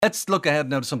Let's look ahead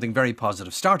now to something very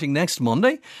positive. Starting next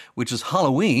Monday, which is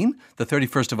Halloween, the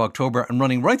 31st of October, and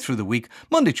running right through the week,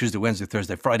 Monday, Tuesday, Wednesday,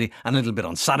 Thursday, Friday, and a little bit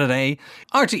on Saturday,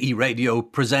 RTE Radio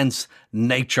presents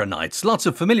Nature Nights. Lots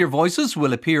of familiar voices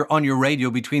will appear on your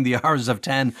radio between the hours of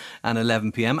 10 and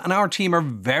 11 p.m, and our team are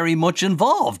very much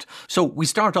involved. So we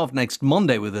start off next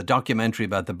Monday with a documentary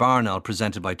about the barn owl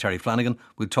presented by Terry Flanagan.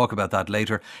 We'll talk about that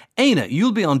later. Aina,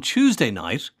 you'll be on Tuesday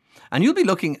night, and you'll be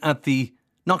looking at the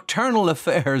nocturnal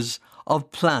affairs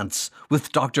of plants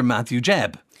with Dr. Matthew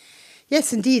Jebb.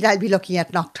 Yes, indeed, I'll be looking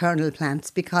at nocturnal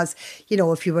plants because,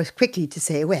 if you were quickly to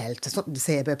say, well, there's nothing to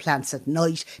say about plants at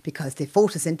night because they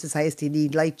photosynthesize, they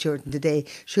need light during the day.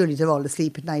 Surely they're all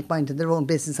asleep at night, minding their own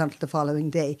business until the following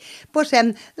day. But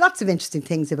lots of interesting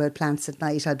things about plants at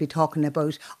night. I'll be talking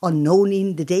about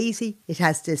unknowning the daisy. It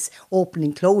has this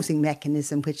opening closing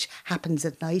mechanism which happens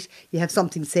at night. You have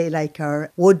something, say, like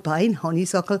our woodbine,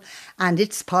 honeysuckle, and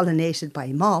it's pollinated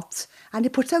by moths, and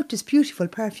it puts out this beautiful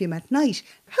perfume at night.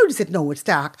 How does it know it's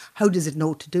dark? How does it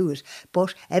know to do it?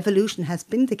 But evolution has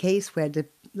been the case where the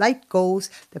light goes,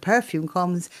 the perfume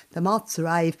comes, the moths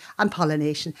arrive and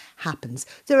pollination happens.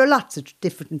 There are lots of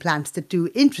different plants that do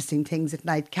interesting things at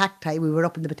night. Cacti, we were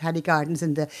up in the Botanic Gardens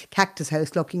in the Cactus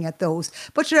House looking at those.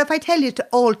 But sure, if I tell you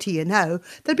all to you now,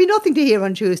 there'll be nothing to hear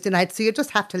on Tuesday night, so you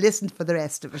just have to listen for the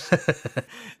rest of it.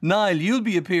 Niall, you'll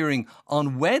be appearing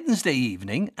on Wednesday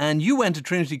evening, and you went to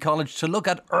Trinity College to look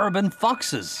at urban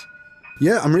foxes.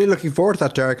 Yeah, I'm really looking forward to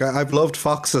that, Derek. I've loved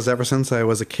foxes ever since I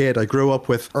was a kid. I grew up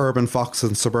with urban foxes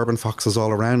and suburban foxes all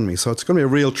around me, so it's going to be a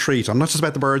real treat. I'm not just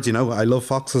about the birds, I love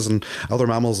foxes and other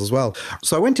mammals as well.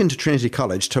 So I went into Trinity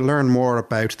College to learn more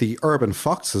about the urban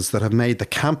foxes that have made the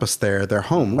campus there their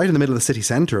home, right in the middle of the city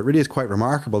centre. It really is quite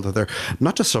remarkable that they're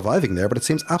not just surviving there, but it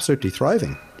seems absolutely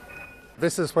thriving.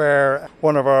 This is where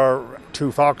one of our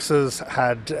two foxes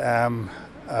had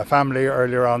a family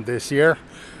earlier on this year.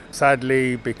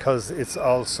 Sadly, because it's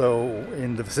also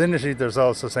in the vicinity, there's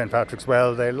also St. Patrick's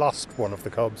Well. They lost one of the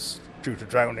cubs due to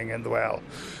drowning in the well.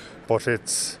 But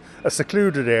it's a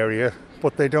secluded area,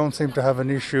 but they don't seem to have an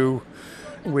issue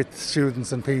with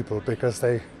students and people because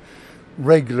they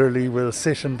regularly will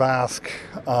sit and bask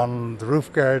on the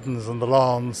roof gardens and the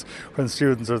lawns when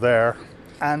students are there.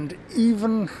 And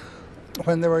even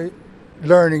when they were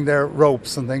learning their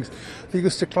ropes and things, they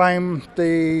used to climb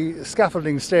the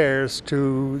scaffolding stairs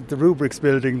to the Rubrics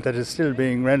building that is still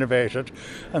being renovated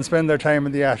and spend their time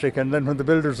in the attic, and then when the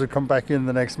builders would come back in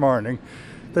the next morning,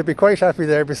 they'd be quite happy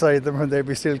there beside them when they'd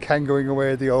be still kangoing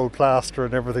away the old plaster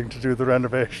and everything to do the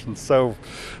renovations. So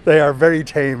they are very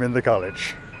tame in the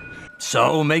college.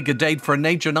 So make a date for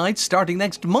Nature Nights starting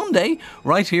next Monday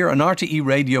right here on RTE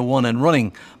Radio 1 and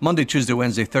running Monday, Tuesday,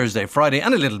 Wednesday, Thursday, Friday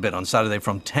and a little bit on Saturday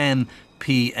from 10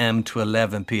 p.m. to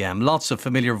 11 p.m. Lots of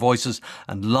familiar voices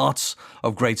and lots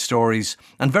of great stories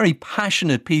and very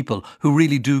passionate people who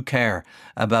really do care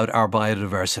about our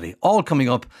biodiversity. All coming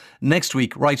up next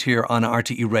week right here on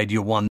RTE Radio 1.